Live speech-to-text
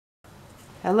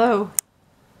Hello.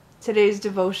 Today's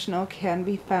devotional can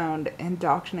be found in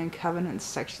Doctrine and Covenants,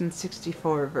 section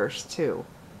 64, verse 2.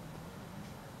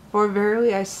 For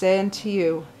verily I say unto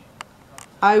you,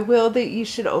 I will that ye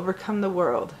should overcome the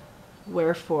world.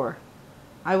 Wherefore,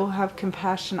 I will have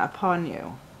compassion upon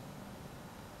you.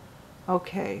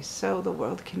 Okay, so the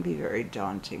world can be very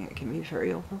daunting. It can be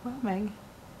very overwhelming.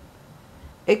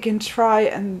 It can try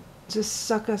and just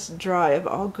suck us dry of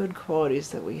all good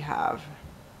qualities that we have.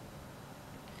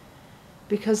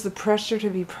 Because the pressure to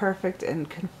be perfect and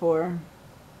conform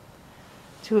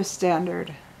to a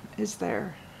standard is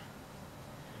there.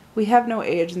 We have no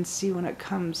agency when it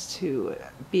comes to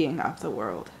being of the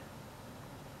world.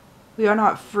 We are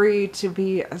not free to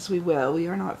be as we will. We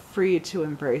are not free to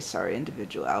embrace our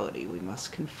individuality. We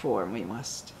must conform. We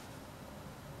must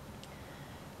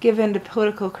give in to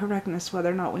political correctness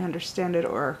whether or not we understand it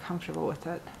or are comfortable with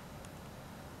it.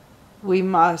 We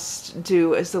must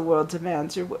do as the world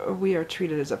demands, or we are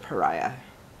treated as a pariah.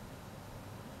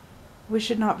 We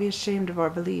should not be ashamed of our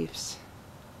beliefs.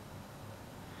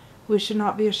 We should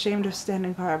not be ashamed of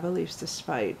standing by our beliefs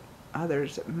despite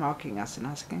others mocking us and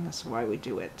asking us why we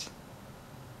do it.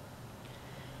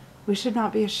 We should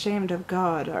not be ashamed of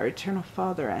God, our eternal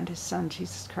Father, and His Son,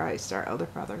 Jesus Christ, our elder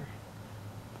brother.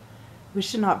 We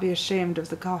should not be ashamed of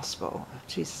the gospel of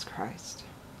Jesus Christ.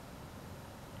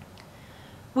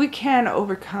 We can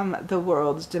overcome the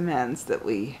world's demands that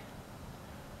we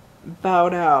bow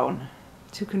down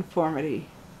to conformity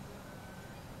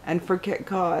and forget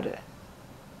God.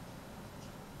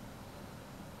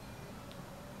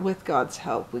 With God's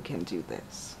help, we can do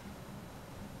this.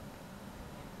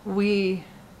 We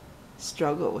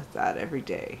struggle with that every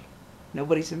day.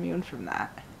 Nobody's immune from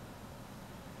that.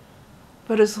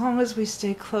 But as long as we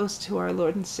stay close to our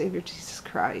Lord and Savior Jesus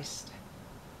Christ,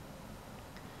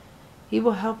 He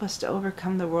will help us to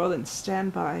overcome the world and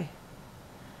stand by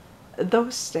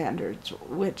those standards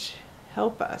which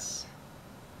help us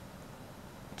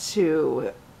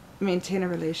to maintain a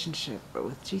relationship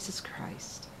with Jesus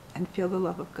Christ and feel the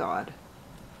love of God.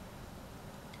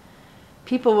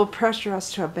 People will pressure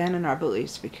us to abandon our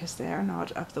beliefs because they are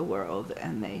not of the world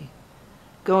and they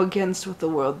go against what the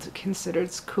world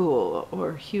considers cool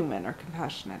or human or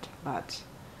compassionate. But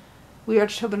we are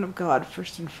children of God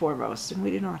first and foremost, and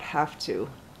we do not have to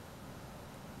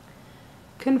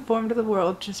conform to the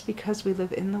world just because we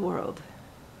live in the world.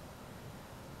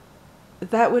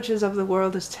 That which is of the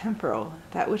world is temporal.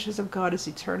 That which is of God is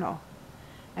eternal.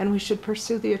 And we should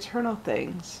pursue the eternal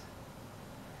things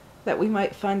that we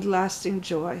might find lasting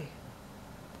joy.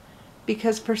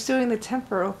 Because pursuing the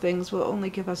temporal things will only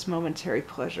give us momentary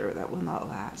pleasure that will not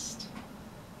last.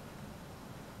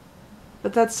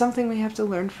 But that's something we have to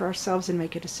learn for ourselves and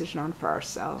make a decision on for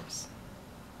ourselves.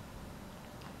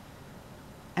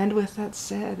 And with that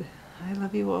said, I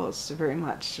love you all so very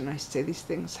much, and I say these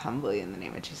things humbly in the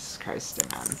name of Jesus Christ.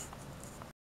 Amen.